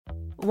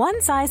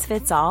One size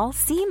fits all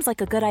seems like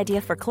a good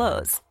idea for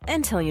clothes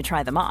until you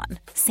try them on.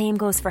 Same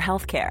goes for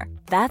healthcare.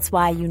 That's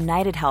why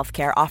United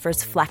Healthcare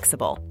offers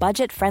flexible,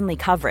 budget-friendly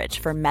coverage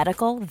for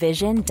medical,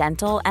 vision,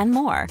 dental, and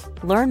more.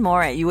 Learn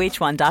more at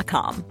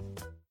uh1.com.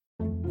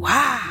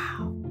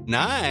 Wow.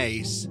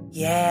 Nice.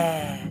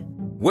 Yeah.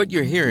 What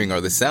you're hearing are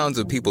the sounds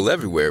of people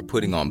everywhere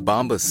putting on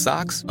Bombas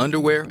socks,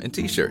 underwear, and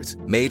T-shirts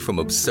made from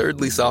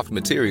absurdly soft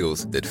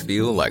materials that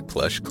feel like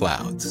plush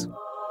clouds.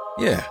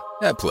 Yeah,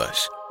 that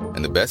plush.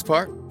 And the best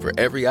part? For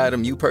every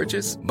item you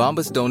purchase,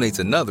 Bombas donates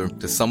another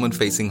to someone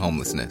facing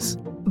homelessness.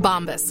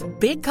 Bombas.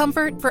 Big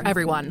comfort for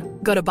everyone.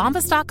 Go to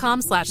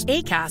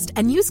bombas.com/ACAST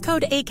and use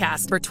code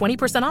ACAST for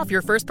 20% off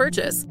your first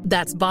purchase.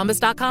 That's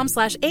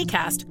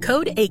bombas.com/ACAST.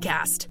 Code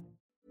ACAST.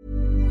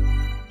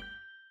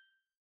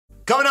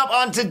 Coming up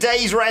on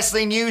today's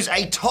wrestling news,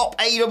 a top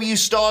AEW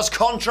star's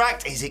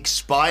contract is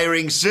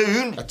expiring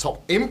soon. A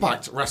top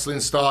Impact wrestling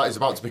star is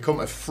about to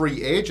become a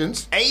free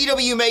agent.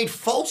 AEW made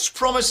false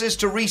promises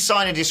to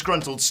re-sign a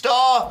disgruntled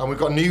star. And we've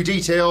got new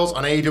details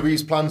on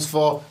AEW's plans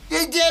for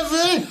The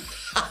Devil.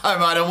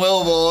 I'm Adam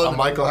Wilborn. I'm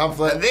Michael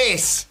Hamflett. And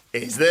this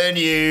is the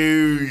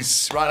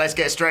news. Right, let's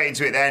get straight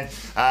into it then.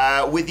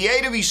 With the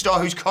AEW star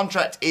whose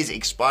contract is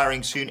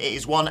expiring soon, it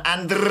is one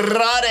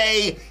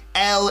Andrade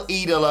El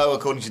Idolo,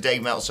 according to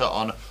Dave Meltzer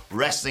on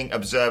Wrestling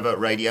Observer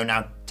Radio.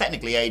 Now,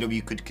 technically,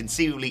 AEW could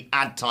conceivably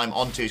add time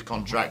onto his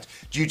contract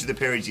due to the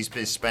periods he's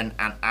been spent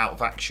and out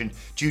of action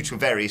due to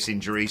various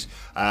injuries.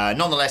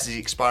 Nonetheless, his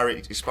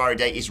expiry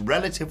date is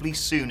relatively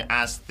soon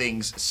as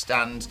things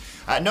stand.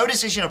 No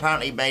decision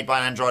apparently made by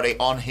Andrade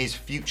on his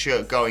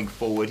future going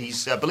forward.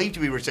 He's believed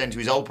to be returned to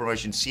his old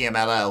promotion,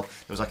 CMLL.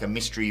 There was like a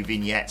mystery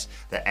vignette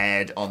that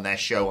aired on their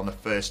show on the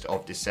 1st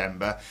of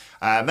December.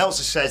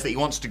 Meltzer says that he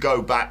wants to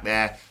go back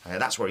there.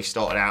 That's where he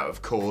started out,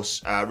 of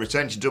course.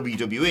 Return to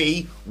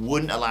WWE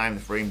wouldn't allow him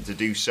for him to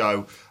do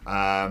so.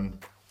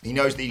 He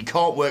knows that he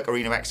can't work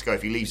Arena Mexico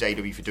if he leaves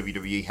AEW for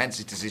WWE, hence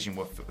his decision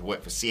to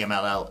work for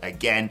CMLL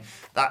again.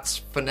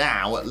 That's for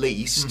now, at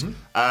least.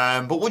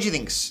 Mm-hmm. But what do you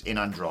think's in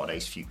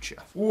Andrade's future?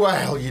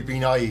 Well, you'd be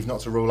naive not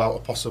to rule out a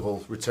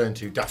possible return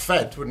to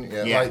Dafed, wouldn't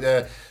you? Yeah.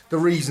 Like the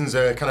reasons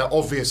are kind of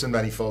obvious and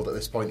manifold at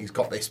this point. He's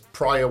got this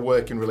prior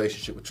working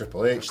relationship with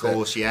Triple H. Of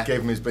course, yeah.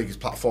 Gave him his biggest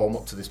platform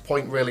up to this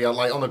point, really.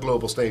 Like on a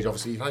global stage,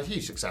 obviously, he's had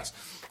huge success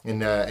in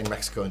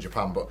Mexico and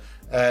Japan, but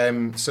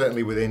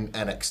certainly within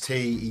NXT,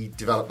 he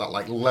developed that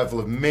like level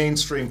of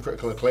mainstream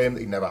critical acclaim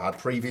that he never had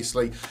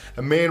previously.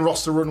 A main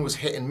roster run was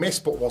hit and miss,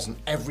 but wasn't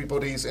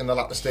everybody's in the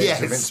latter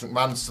stages of Vince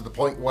McMahon's, to the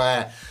point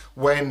where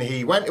when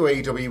he went to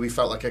AEW, we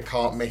felt like a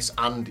can't miss,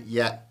 and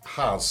yet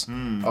has.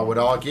 I would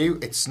argue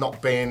it's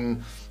not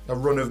been a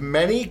run of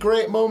many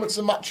great moments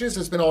and matches.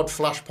 There's been odd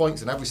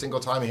flashpoints, and every single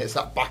time he hits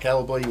that back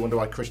elbow, you wonder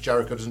why Chris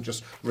Jericho doesn't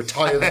just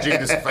retire the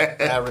Judas effect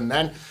there and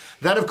then.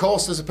 Then, of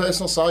course, there's a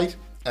personal side.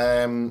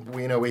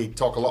 We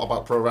talk a lot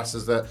about pro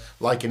wrestlers that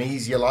like an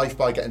easier life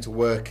by getting to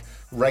work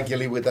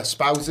regularly with their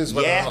spouses,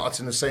 whether or not it's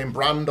in the same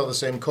brand or the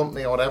same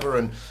company or whatever.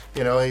 And,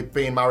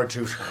 being married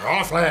to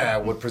Flair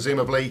would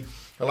presumably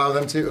allow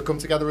them to come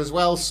together as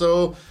well.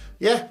 So,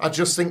 yeah, I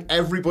just think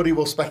everybody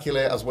will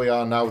speculate, as we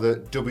are now,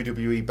 that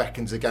WWE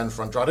beckons again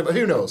for Andrade. But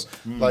who knows?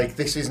 Like,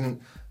 this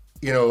isn't,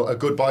 a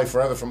goodbye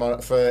forever for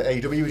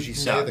AEW, as you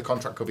say. No. The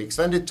contract could be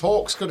extended.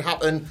 Talks could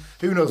happen.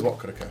 Who knows what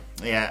could occur?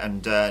 Yeah,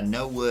 and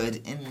no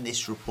word in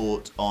this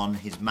report on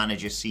his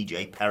manager,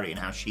 CJ Perry, and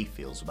how she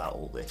feels about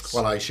all this.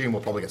 Well, I assume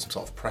we'll probably get some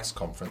sort of press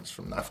conference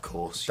from that. Of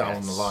course,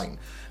 down the line.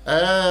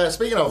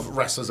 Speaking of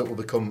wrestlers that will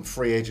become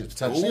free agents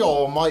potentially,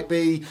 or might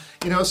be,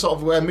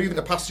 moving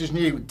to pastures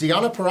new,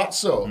 Deonna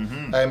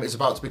Purrazzo is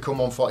about to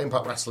become on for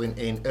Impact Wrestling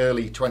in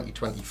early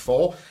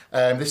 2024.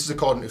 This is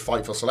according to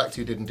Fightful Select,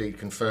 who did indeed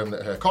confirm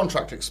that her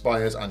contract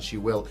expires and she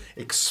will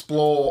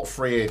explore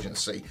free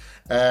agency.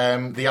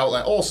 The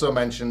outlet also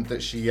mentioned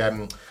that she,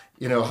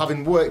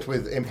 having worked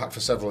with Impact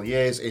for several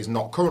years, is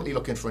not currently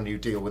looking for a new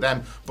deal with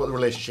them, but the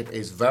relationship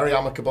is very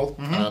amicable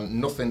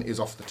and nothing is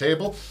off the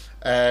table.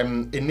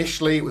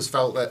 Initially, it was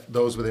felt that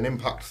those within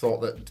Impact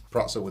thought that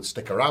Purrazzo would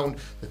stick around.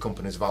 The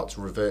company's about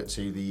to revert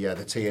to the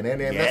TNA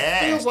name.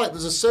 Yeah. It feels like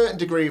there's a certain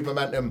degree of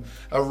momentum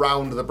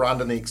around the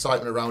brand and the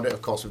excitement around it.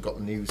 Of course, we've got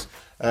the news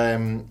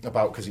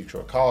about Kazuchika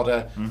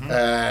Okada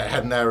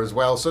heading there as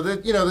well. So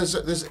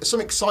there's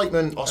some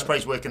excitement.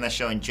 Ospreay's working their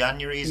show in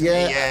January, isn't he?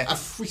 Yeah, a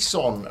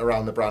frisson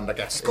around the brand, I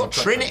guess. It's got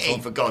Trinity,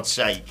 for God's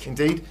sake.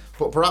 Indeed.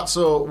 But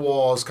Purrazzo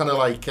was kind of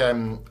like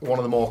one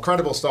of the more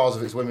credible stars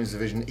of its women's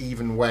division,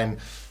 even when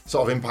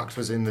sort of Impact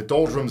was in the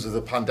doldrums of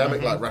the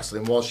pandemic, like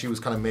wrestling was. She was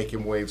kind of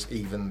making waves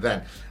even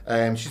then.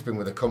 She's been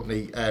with the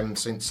company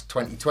since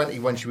 2020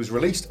 when she was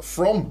released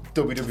from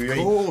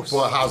WWE,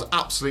 but has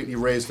absolutely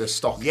raised her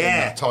stock in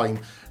that time.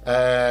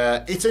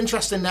 It's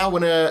interesting now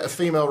when a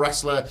female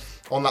wrestler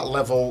on that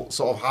level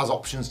sort of has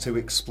options to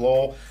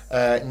explore.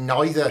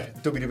 Neither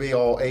WWE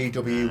or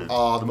AEW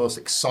are the most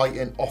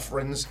exciting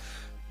offerings,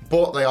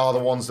 but they are the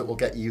ones that will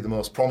get you the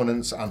most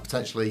prominence and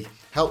potentially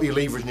help you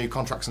leverage new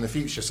contracts in the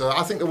future. So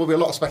I think there will be a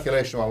lot of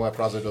speculation around where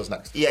Peraza goes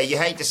next. Yeah, you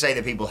hate to say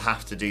that people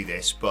have to do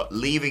this, but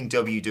leaving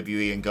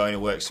WWE and going to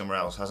work somewhere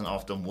else hasn't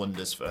often done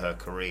wonders for her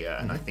career.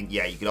 And I think,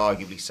 you could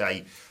arguably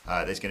say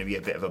there's going to be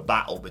a bit of a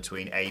battle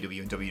between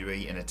AEW and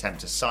WWE in an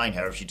attempt to sign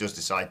her if she does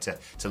decide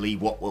to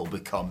leave what will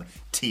become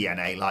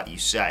TNA, like you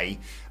say.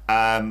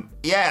 A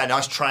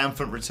nice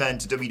triumphant return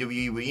to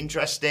WWE would be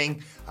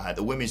interesting.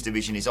 The women's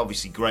division is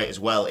obviously great as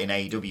well in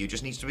AEW. It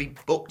just needs to be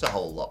booked a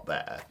whole lot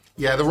better.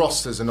 Yeah, the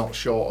rosters are not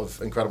short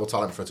of incredible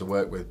talent for her to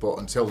work with, but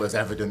until there's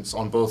evidence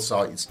on both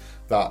sides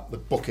that the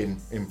booking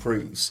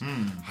improves,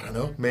 I don't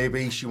know,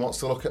 maybe she wants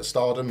to look at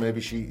stardom,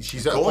 maybe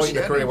she's at a point in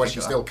her career where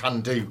she still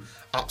can do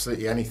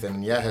absolutely anything.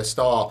 And her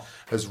star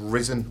has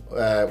risen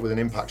with an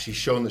impact. She's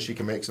shown that she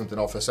can make something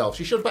of herself.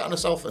 She should bet on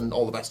herself, and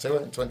all the best to her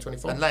in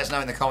 2024. And let us know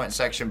in the comment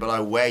section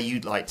below where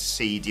you'd like to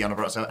see Deonna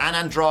Purrazzo and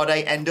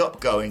Andrade end up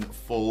going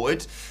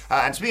forward.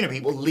 And speaking of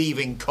people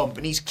leaving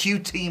companies,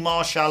 QT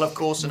Marshall, of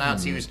course,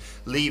 announced he was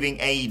leaving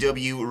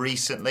AEW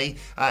recently.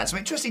 Some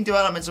interesting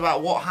developments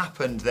about what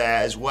happened there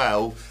as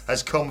well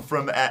has come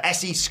from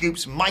SE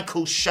Scoop's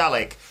Michael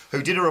Shalik,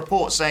 who did a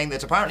report saying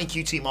that apparently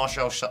QT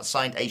Marshall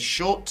signed a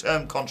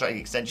short-term contract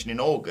extension in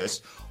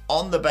August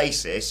on the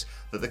basis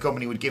that the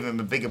company would give him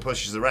a bigger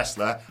push as a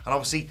wrestler, and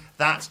obviously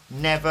that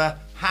never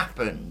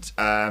happened.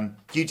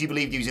 QT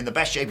believed he was in the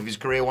best shape of his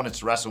career, wanted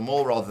to wrestle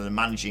more rather than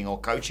managing or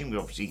coaching, but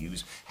obviously he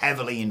was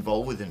heavily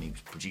involved with it and he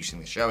was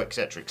producing the show,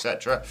 etc.,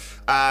 etc.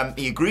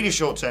 He agreed a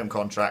short-term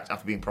contract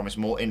after being promised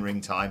more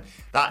in-ring time.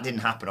 That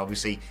didn't happen,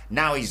 obviously.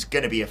 Now he's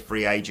going to be a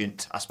free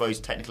agent. I suppose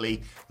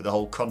technically with the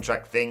whole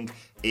contract thing,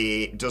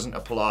 it doesn't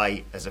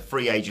apply as a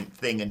free agent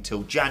thing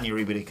until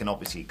January, but he can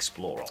obviously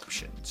explore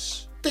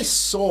options. This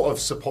sort of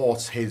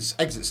supports his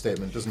exit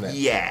statement, doesn't it?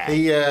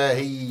 Yeah.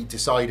 He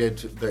decided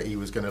that he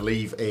was going to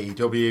leave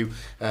AEW.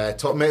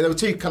 There were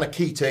two kind of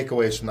key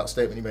takeaways from that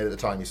statement he made at the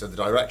time. He said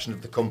the direction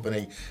of the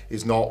company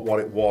is not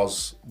what it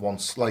was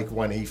once, like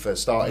when he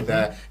first started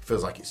there. It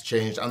feels like it's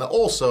changed. And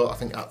also, I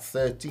think at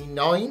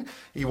 39,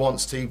 he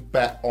wants to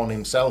bet on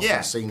himself. Yeah.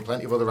 He's seen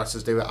plenty of other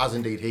wrestlers do it, as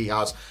indeed he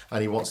has,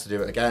 and he wants to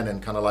do it again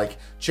and kind of like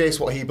chase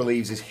what he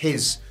believes is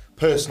his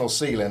personal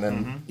ceiling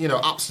and,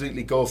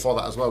 absolutely go for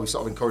that as well. We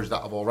sort of encourage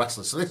that of all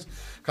wrestlers. So this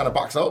kind of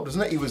backs that up,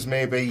 doesn't it? He was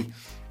maybe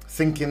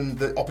thinking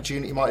the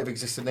opportunity might have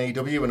existed in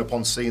AEW, and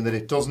upon seeing that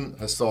it doesn't,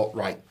 has thought,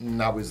 right,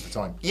 now is the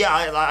time. Yeah,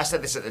 I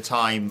said this at the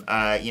time,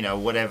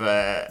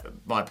 whatever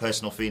my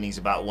personal feelings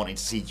about wanting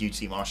to see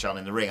QT Marshall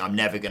in the ring, I'm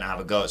never going to have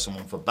a go at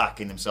someone for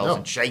backing themselves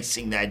and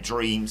chasing their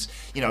dreams.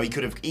 He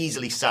could have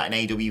easily sat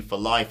in AEW for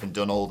life and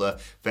done all the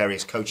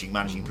various coaching,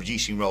 managing,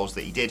 producing roles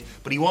that he did,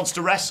 but he wants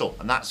to wrestle,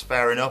 and that's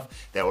fair enough.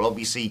 There will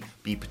obviously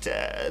be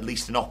at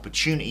least an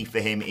opportunity for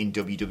him in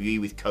WWE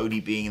with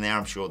Cody being there.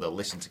 I'm sure they'll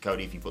listen to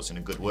Cody if he puts in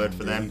a good word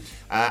for them.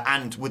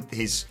 And with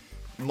his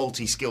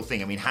multi-skill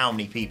thing, I mean, how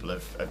many people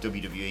have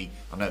WWE,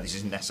 I know this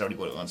isn't necessarily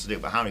what it wants to do,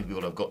 but how many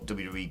people have got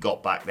WWE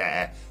got back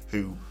there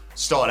who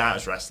started out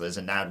as wrestlers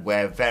and now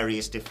wear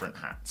various different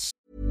hats?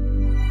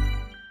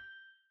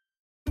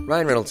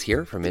 Ryan Reynolds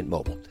here from Mint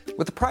Mobile.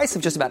 With the price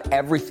of just about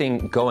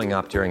everything going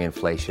up during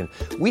inflation,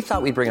 we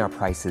thought we'd bring our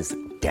prices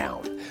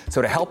down.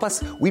 So to help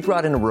us, we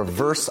brought in a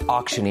reverse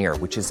auctioneer,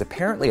 which is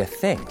apparently a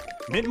thing.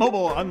 Mint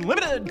Mobile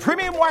Unlimited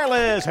Premium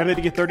Wireless. How to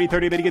get 30,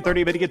 30, bit to get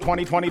 30, bit to get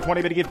 20, 20,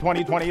 20, bit to get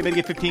 20, 20, bit to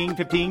get 15,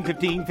 15,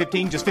 15,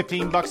 15, just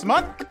 $15 a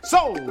month?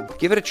 Sold!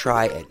 Give it a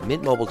try at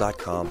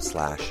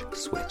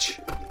mintmobile.com/switch.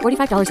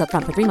 $45 up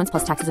front for 3 months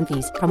plus taxes and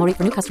fees. Promo rate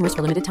for new customers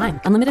for limited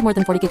time. Unlimited more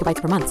than 40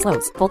 gigabytes per month.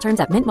 Slows full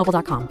terms at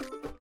mintmobile.com.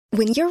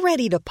 When you're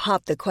ready to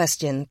pop the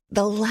question,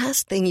 the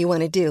last thing you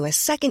want to do is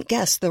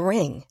second-guess the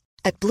ring.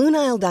 At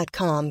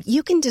BlueNile.com,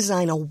 you can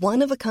design a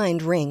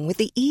one-of-a-kind ring with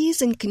the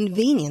ease and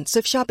convenience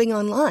of shopping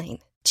online.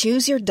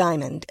 Choose your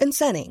diamond and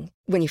setting.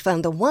 When you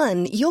find the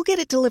one, you'll get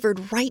it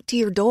delivered right to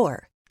your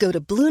door. Go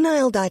to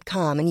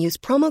BlueNile.com and use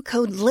promo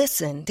code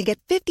LISTEN to get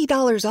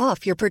 $50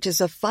 off your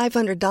purchase of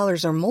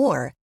 $500 or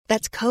more.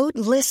 That's code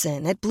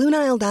LISTEN at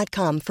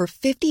BlueNile.com for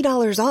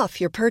 $50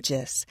 off your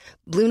purchase.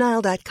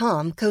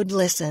 BlueNile.com, code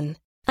LISTEN.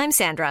 I'm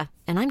Sandra,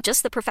 and I'm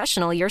just the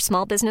professional your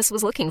small business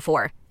was looking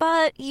for.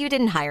 But you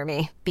didn't hire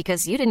me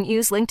because you didn't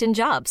use LinkedIn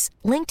Jobs.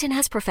 LinkedIn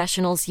has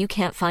professionals you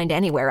can't find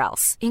anywhere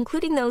else,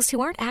 including those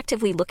who aren't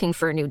actively looking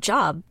for a new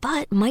job,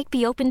 but might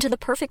be open to the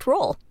perfect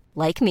role,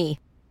 like me.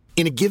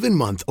 In a given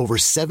month, over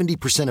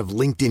 70% of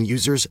LinkedIn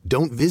users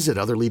don't visit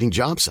other leading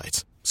job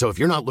sites. So if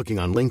you're not looking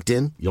on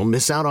LinkedIn, you'll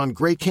miss out on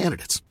great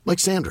candidates like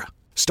Sandra.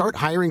 Start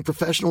hiring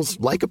professionals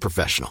like a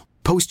professional.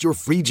 Post your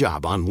free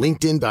job on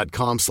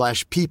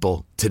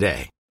linkedin.com/people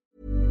today.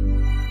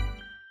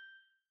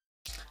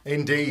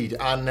 Indeed.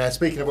 And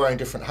speaking of wearing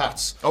different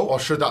hats, or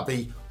should that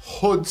be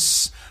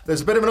hoods,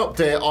 there's a bit of an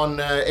update on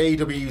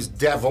AEW's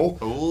Devil.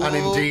 Ooh. And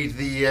indeed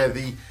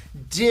the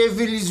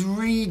Devil's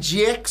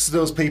Rejects,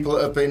 those people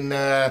that have been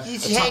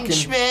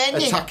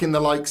attacking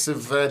the likes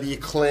of the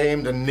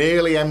Acclaimed and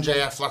nearly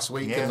MJF last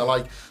week, and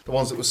the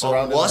ones that were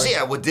surrounding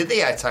the ring. Did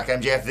they attack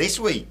MJF this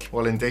week?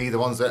 Well, indeed, the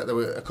ones that there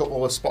were a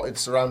couple were spotted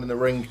surrounding the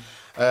ring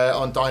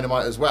on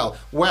Dynamite as well.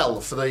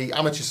 Well, for the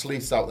amateur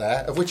sleuths out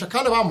there, of which I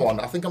kind of am one,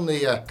 I think I'm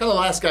the kind of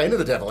last guy into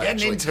the devil, Getting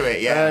actually. into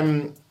it,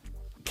 yeah.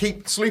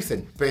 Keep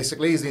sleuthing,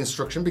 basically, is the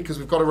instruction, because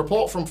we've got a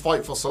report from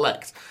Fightful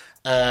Select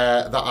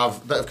that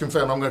have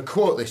confirmed. I'm going to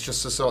quote this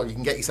just so you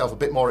can get yourself a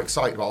bit more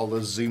excited about all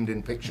those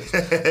zoomed-in pictures.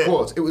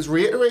 Quote, it was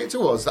reiterated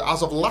to us that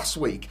as of last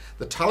week,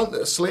 the talent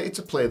that is slated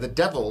to play the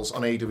Devils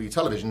on AEW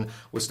television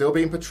was still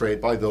being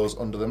portrayed by those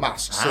under the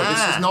mask. So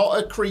this is not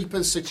a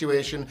creepers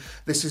situation.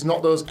 This is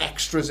not those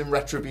extras in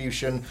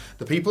Retribution.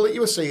 The people that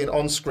you are seeing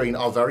on screen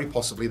are very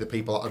possibly the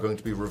people that are going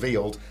to be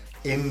revealed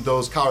in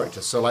those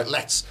characters. So,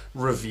 let's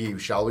review,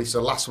 shall we?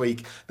 So last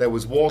week, there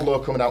was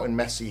Wardlow coming out in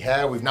messy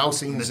hair. We've now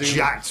seen the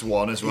jacked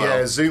one as well.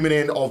 Yeah, zooming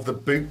in of the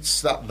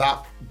boots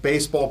that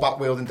baseball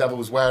bat-wielding devil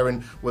was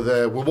wearing with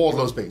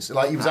Wardlow's boots.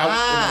 He was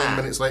out in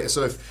minutes later.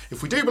 So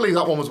if we do believe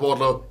that one was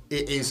Wardlow,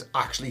 it is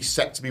actually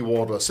set to be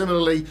Wardlow.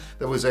 Similarly,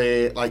 there was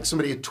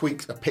somebody had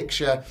tweaked a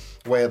picture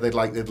where they'd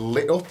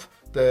lit up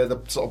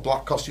the sort of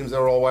black costumes they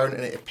were all wearing,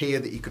 and it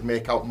appeared that you could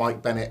make out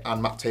Mike Bennett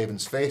and Matt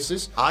Taven's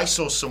faces. I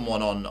saw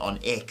someone on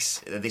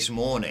X this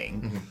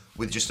morning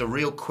with just a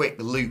real quick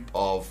loop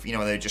of, they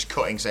were just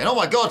cutting, saying, "Oh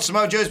my God,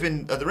 Samoa Joe's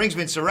the ring's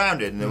been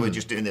surrounded," and they were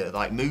just doing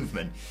the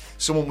movement.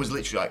 Someone was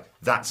literally like,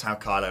 "That's how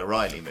Kyle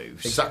O'Reilly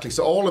moves." Exactly.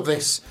 So all of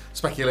this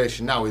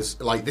speculation now is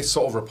this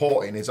sort of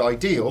reporting is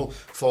ideal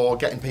for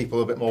getting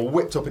people a bit more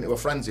whipped up into a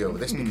frenzy over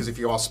this, because if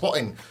you are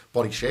spotting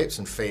body shapes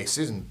and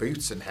faces and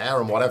boots and hair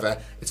and whatever,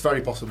 it's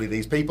very possibly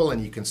these people,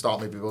 and you can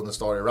start maybe building a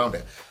story around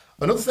it.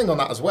 Another thing on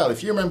that as well,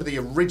 if you remember, the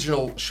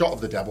original shot of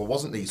the devil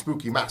wasn't the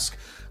spooky mask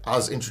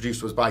as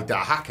introduced was by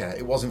Dahaka.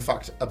 It was in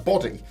fact a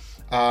body.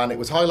 And it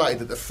was highlighted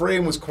that the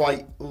frame was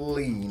quite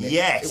lean.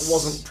 Yes. It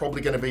wasn't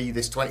probably going to be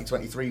this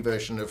 2023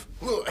 version of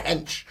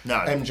hench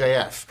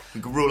MJF.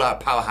 We can rule out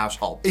Powerhouse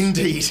Hobbs.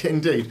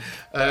 Indeed.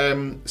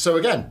 So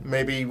again,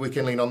 maybe we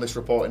can lean on this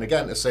reporting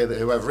again to say that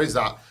whoever is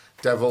that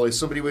devil is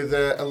somebody with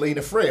a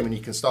leaner frame, and you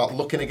can start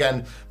looking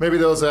again. Maybe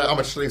those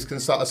amateur sleuths can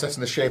start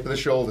assessing the shape of the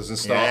shoulders and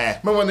start. Yeah.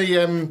 Remember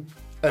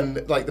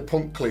when the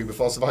Punk clue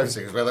before Survivor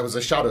Series, where there was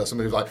a shadow,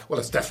 somebody was like,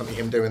 well, it's definitely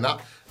him doing that.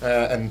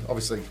 And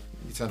obviously,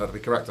 you turned out to be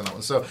correct on that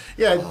one. So,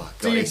 yeah.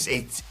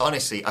 It's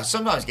honestly, I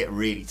sometimes get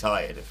really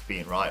tired of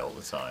being right all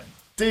the time.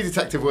 Do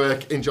detective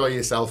work, enjoy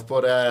yourself.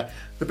 But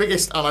the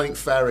biggest and I think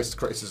fairest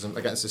criticism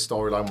against this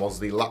storyline was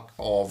the lack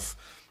of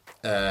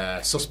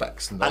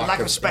suspects and the lack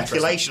of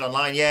speculation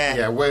online.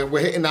 Yeah, we're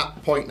hitting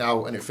that point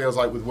now, and it feels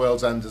like with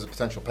World's End there's a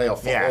potential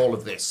payoff for all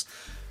of this.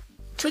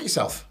 Treat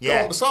yourself.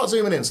 Yeah. Start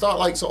zooming in.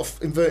 Start sort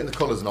of inverting the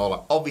colours and all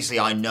that. Obviously,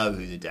 I know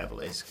who the devil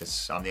is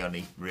because I'm the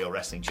only real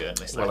wrestling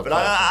journalist there. But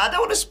I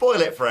don't want to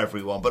spoil it for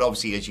everyone. But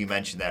obviously, as you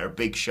mentioned there, a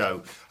big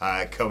show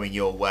coming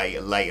your way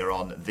later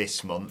on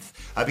this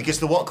month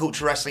because the What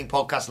Culture Wrestling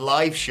Podcast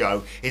live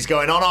show is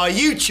going on our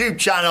YouTube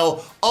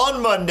channel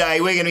on Monday.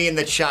 We're going to be in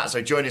the chat,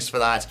 so join us for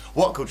that.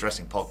 What Culture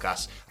Wrestling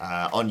Podcast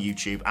on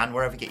YouTube and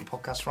wherever you get your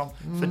podcasts from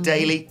for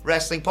daily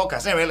wrestling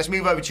podcasts. Anyway, let's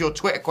move over to your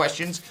Twitter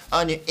questions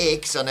on your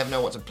X. I never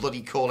know what to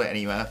bloody call it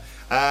anymore.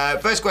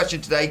 First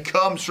question today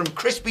comes from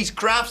Crispy's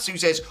Crafts, who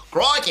says,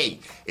 "Crikey,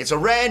 it's a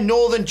rare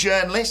northern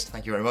journalist,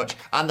 thank you very much,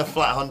 and the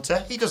Flat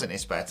Hunter. He does it in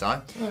his spare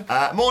time.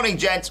 Morning,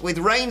 gents. With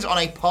Reigns on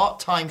a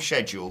part-time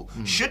schedule,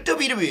 should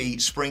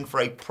WWE spring for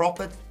a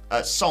proper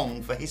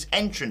song for his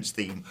entrance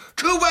theme?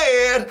 Too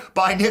bad!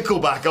 By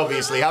Nickelback,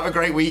 obviously. Have a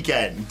great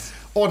weekend."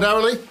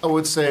 Ordinarily, I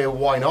would say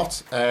why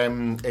not.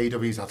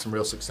 AEW's had some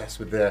real success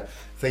with their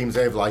themes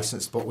they've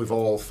licensed, but we've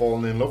all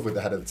fallen in love with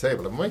the head of the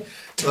table, haven't we?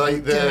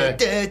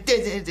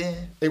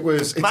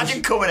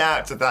 Imagine coming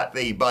out to that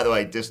theme. By the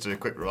way, just a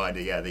quick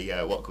reminder,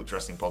 the What Culture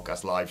Wrestling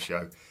Podcast live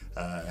show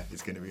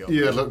is going to be on.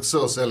 Yeah, it looked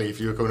so silly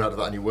if you were coming out to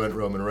that and you weren't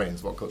Roman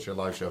Reigns. What Culture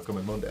live show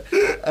coming Monday.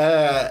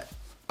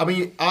 I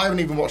mean, I haven't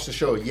even watched the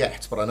show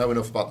yet, but I know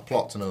enough about the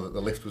plot to know that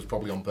the lift was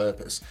probably on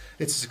purpose.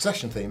 It's a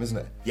Succession theme, isn't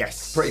it?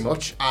 Yes. Pretty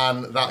much.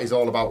 And that is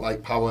all about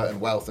power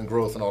and wealth and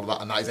growth and all of that.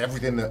 And that is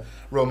everything that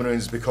Roman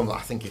Reigns has become. I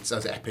think it's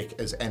as epic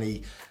as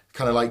any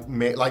kind of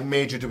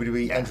major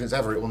WWE entrance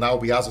ever. It will now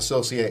be as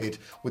associated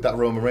with that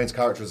Roman Reigns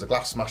character as the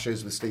Glass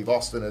Smashers with Steve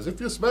Austin, as If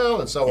You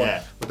Smell, and so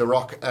on with The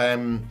Rock.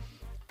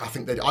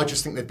 I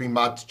just think they'd be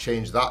mad to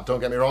change that. Don't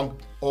get me wrong.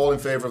 All in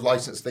favour of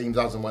licensed themes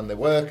as and when they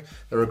work.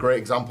 There are great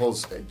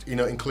examples,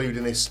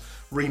 including this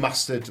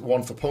remastered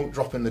one for Punk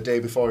dropping the day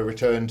before he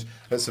returned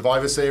at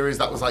Survivor Series.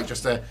 That was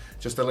just a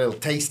little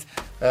taste.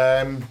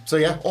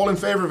 All in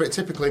favour of it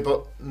typically,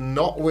 but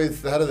not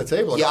with the head of the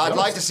table. Yeah, I'd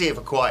like to see it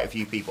for quite a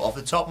few people. Off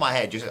the top of my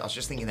head, I was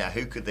just thinking there,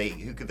 who could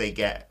they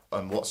get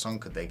and what song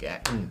could they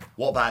get?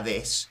 What about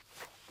this?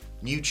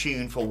 New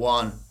tune for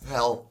one.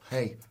 Hell,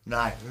 hey,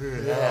 night,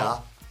 yeah.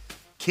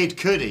 Kid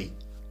Cudi,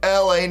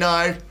 LA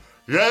Night,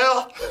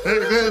 yeah.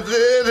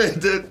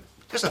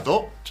 Just a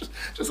thought.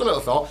 Just a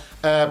little thought.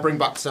 Bring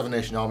back Seven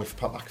Nation Army for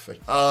Pat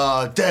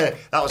McAfee.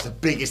 That was the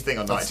biggest thing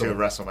on night 2 of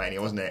WrestleMania,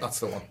 wasn't it?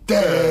 That's the one.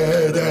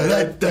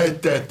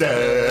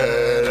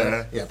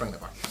 Yeah, bring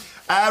that back.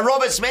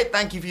 Robert Smith,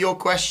 thank you for your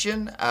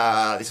question.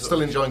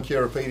 Still enjoying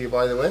Curapedia,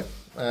 by the way.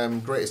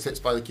 Greatest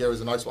Hits by The Cure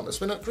is a nice one to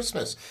spin at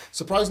Christmas.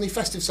 Surprisingly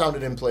festive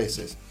sounding in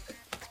places.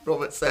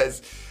 Robert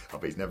says, I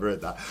bet he's never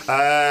heard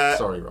that.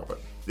 Sorry, Robert.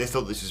 They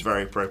thought this was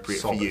very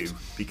appropriate for you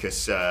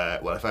because,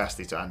 well, if I asked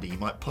it to Andy, he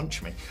might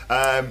punch me.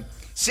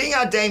 Seeing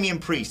how Damian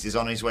Priest is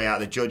on his way out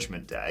of the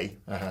Judgment Day,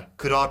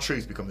 could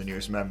R-Truth become the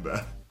newest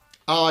member?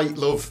 I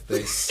love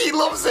this. He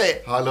loves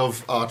it. I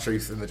love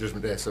R-Truth in the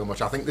Judgment Day so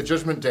much. I think the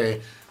Judgment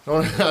Day...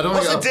 What's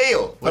the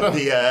deal? I don't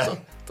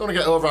want to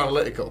get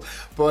over-analytical,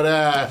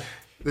 but...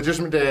 the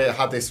Judgment Day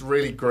had this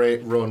really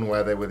great run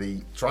where they were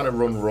trying to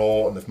run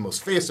Raw and the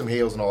most fearsome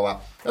heels and all that,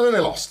 and then they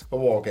lost at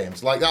War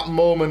Games. Like, that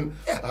moment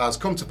has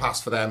come to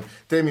pass for them.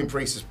 Damian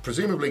Priest is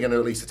presumably going to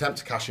at least attempt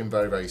to cash in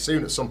very, very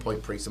soon. At some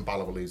point, Priest and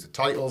Balor will lose the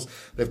titles.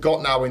 They've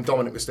got now in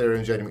Dominic Mysterio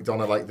and JD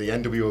McDonough, like, the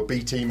NWO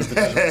B team of the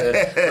Judgment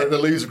Day, like the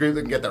loser group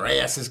that can get their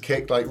asses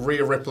kicked. Like,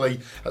 Rhea Ripley,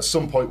 at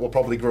some point, will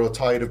probably grow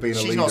tired of being a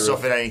leader. She's not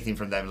suffered anything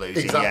from them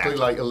losing. Exactly,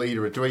 like a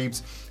leader of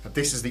dweebs.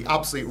 This is the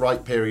absolute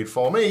right period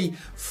for me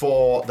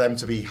for them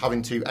to be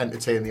having to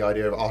entertain the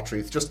idea of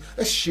R-Truth, just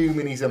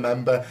assuming he's a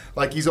member.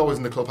 Like, he's always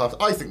in the clubhouse.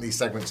 I think these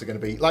segments are going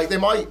to be, like, they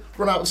might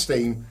run out of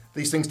steam.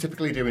 These things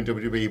typically do in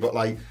WWE, but,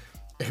 like,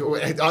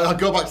 I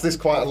go back to this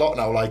quite a lot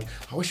now. Like,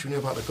 I wish we knew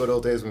about the good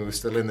old days when we were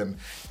still in them.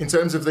 In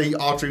terms of the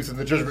R-Truth and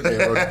the Judgment Day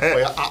run,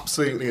 we are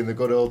absolutely in the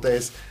good old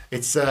days.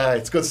 It's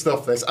good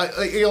stuff, this.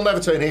 He'll never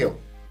turn heel.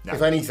 No.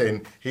 If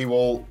anything, he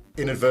will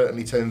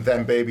inadvertently turn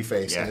them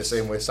babyface in the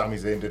same way Sami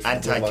Zayn did.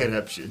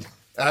 Anti-corruption.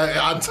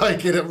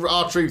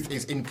 R-Truth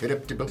is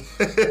incorruptible.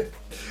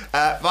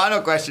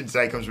 Final question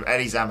today comes from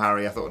Eddie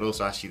Zamhari. I thought I'd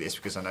also ask you this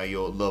because I know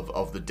your love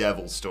of the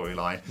Devil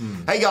storyline.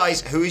 Hey guys,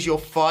 who is your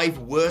 5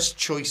 worst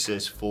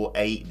choices for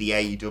the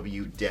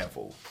AEW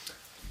Devil?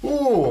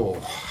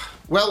 Ooh.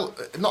 Well,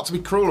 not to be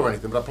cruel or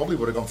anything, but I probably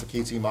would have gone for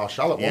QT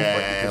Marshall at one point.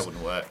 Yeah, it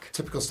wouldn't work.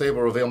 Typical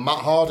stable reveal. Matt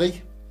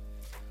Hardy.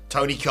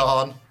 Tony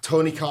Khan.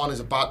 Tony Khan is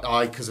a bad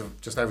guy because of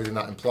just everything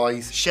that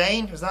implies.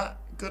 Shane, was that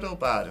good or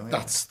bad? I mean,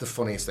 that's the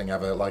funniest thing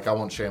ever. Like, I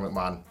want Shane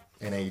McMahon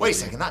in AEW. Wait a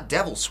second, that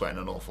Devil's sweating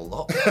an awful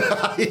lot.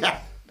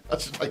 Yeah.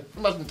 That's just like,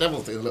 imagine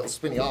Devil doing little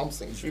spinny arms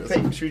things. Should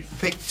we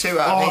pick 2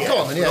 out here? Go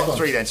on then, yeah. We've got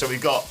 3 then, so we've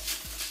got a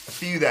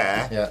few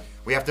there. Yeah.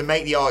 We have to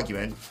make the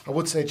argument. I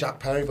would say Jack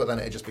Perry, but then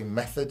it'd just be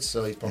methods,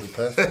 so he's probably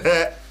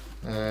perfect.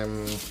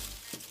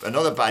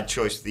 Another bad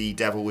choice for the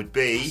Devil would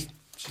be...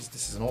 Jeez,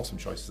 this is an awesome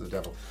choice for the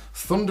Devil.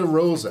 Thunder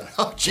Rosa.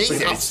 Oh, Jesus.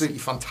 An absolutely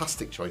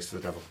fantastic choice for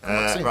the Devil.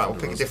 Right, we'll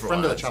pick a different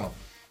friend one. of the channel.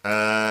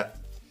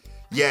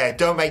 Yeah,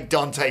 don't make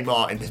Dante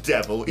Martin the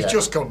Devil. He's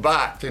just come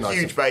back.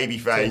 Huge baby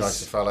face. Too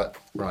nice fella.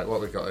 Right, what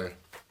have we got here?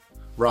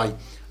 Right,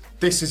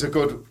 this is a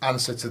good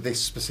answer to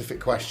this specific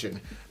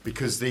question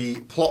because the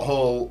plot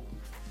hole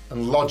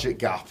and logic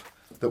gap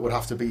that would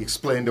have to be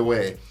explained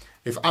away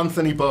if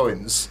Anthony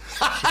Bowens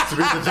is to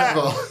be the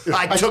Devil.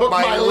 I took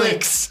my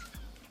licks.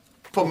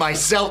 Put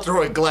myself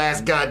through a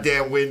glass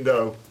goddamn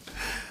window.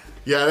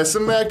 Yeah, there's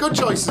some good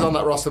choices on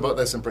that roster, but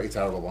there's some pretty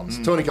terrible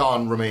ones. Tony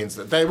Khan remains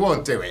that they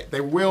won't do it.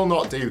 They will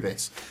not do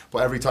this. But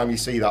every time you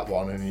see that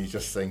one, and you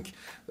just think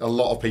a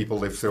lot of people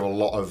live through a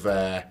lot of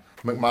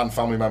McMahon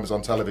family members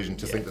on television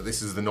to think that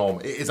this is the norm.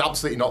 It is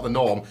absolutely not the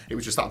norm. It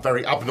was just that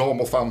very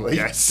abnormal family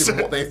doing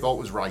what they thought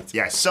was right.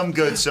 Yes, some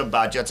good, some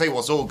bad. I'll tell you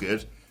what's all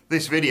good.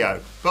 This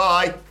video.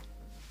 Bye.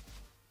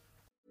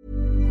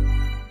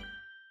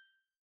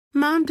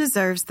 Mom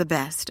deserves the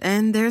best,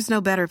 and there's no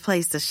better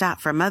place to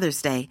shop for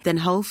Mother's Day than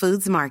Whole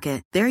Foods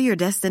Market. They're your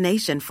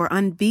destination for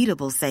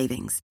unbeatable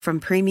savings, from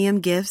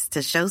premium gifts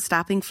to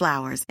show-stopping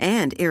flowers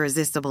and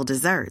irresistible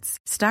desserts.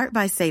 Start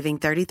by saving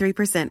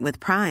 33% with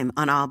Prime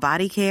on all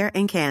body care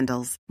and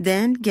candles.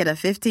 Then get a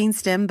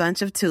 15-stem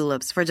bunch of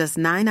tulips for just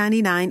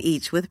 $9.99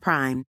 each with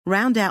Prime.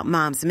 Round out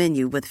Mom's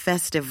menu with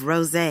festive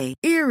rosé,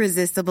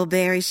 irresistible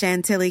berry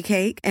chantilly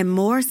cake, and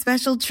more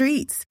special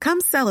treats.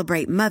 Come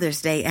celebrate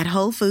Mother's Day at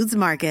Whole Foods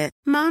Market.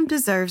 Mom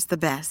deserves the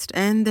best,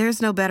 and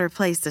there's no better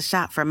place to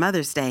shop for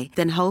Mother's Day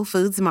than Whole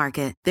Foods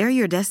Market. They're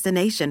your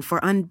destination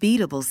for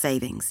unbeatable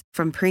savings,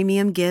 from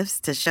premium gifts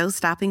to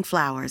show-stopping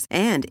flowers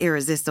and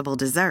irresistible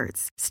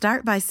desserts.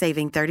 Start by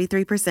saving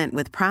 33%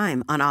 with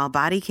Prime on all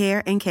body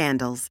care and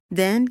candles.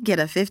 Then get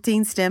a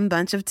 15-stem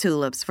bunch of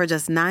tulips for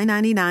just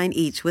 $9.99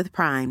 each with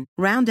Prime.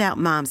 Round out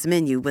Mom's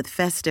menu with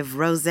festive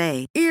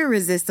rosé,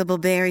 irresistible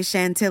berry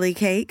chantilly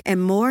cake,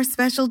 and more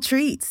special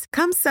treats.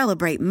 Come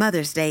celebrate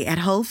Mother's Day at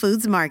Whole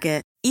Foods Market.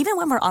 Even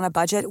when we're on a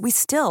budget, we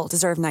still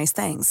deserve nice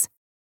things.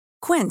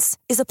 Quince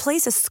is a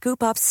place to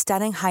scoop up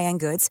stunning high-end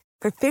goods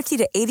for 50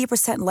 to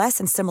 80% less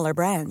than similar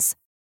brands.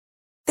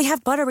 They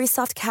have buttery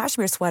soft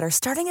cashmere sweaters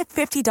starting at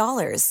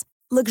 $50,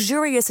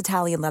 luxurious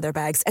Italian leather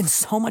bags, and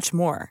so much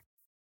more.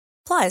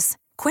 Plus,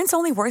 Quince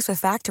only works with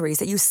factories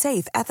that use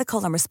safe,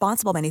 ethical, and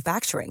responsible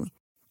manufacturing.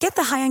 Get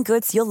the high-end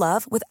goods you'll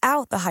love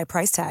without the high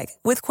price tag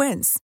with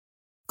Quince.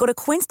 Go to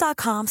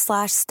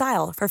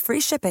quince.com/style for free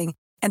shipping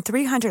and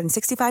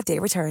 365-day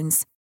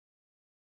returns.